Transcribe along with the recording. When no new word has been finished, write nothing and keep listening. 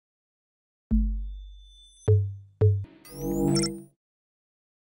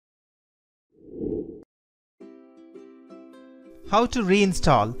How to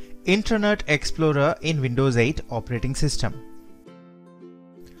reinstall Internet Explorer in Windows 8 operating system.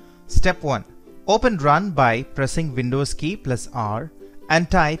 Step 1. Open Run by pressing Windows key plus R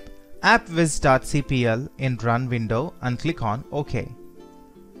and type appwiz.cpl in Run window and click on OK.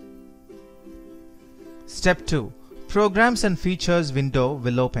 Step 2. Programs and Features window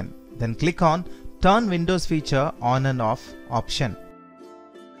will open. Then click on Turn Windows Feature On and Off option.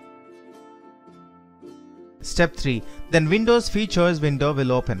 Step 3. Then Windows Features window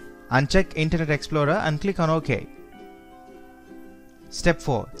will open. Uncheck Internet Explorer and click on OK. Step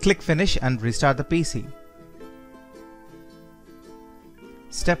 4. Click Finish and restart the PC.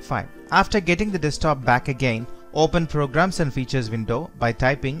 Step 5. After getting the desktop back again, open Programs and Features window by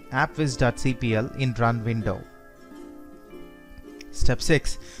typing appwiz.cpl in Run window. Step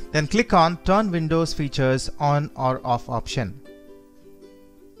 6. Then click on Turn Windows Features On or Off option.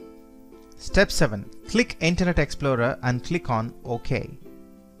 Step 7. Click Internet Explorer and click on OK.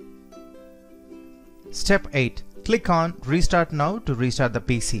 Step 8. Click on Restart Now to restart the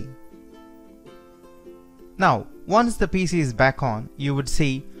PC. Now, once the PC is back on, you would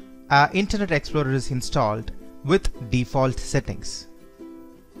see Internet Explorer is installed with default settings.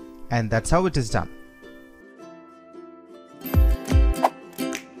 And that's how it is done.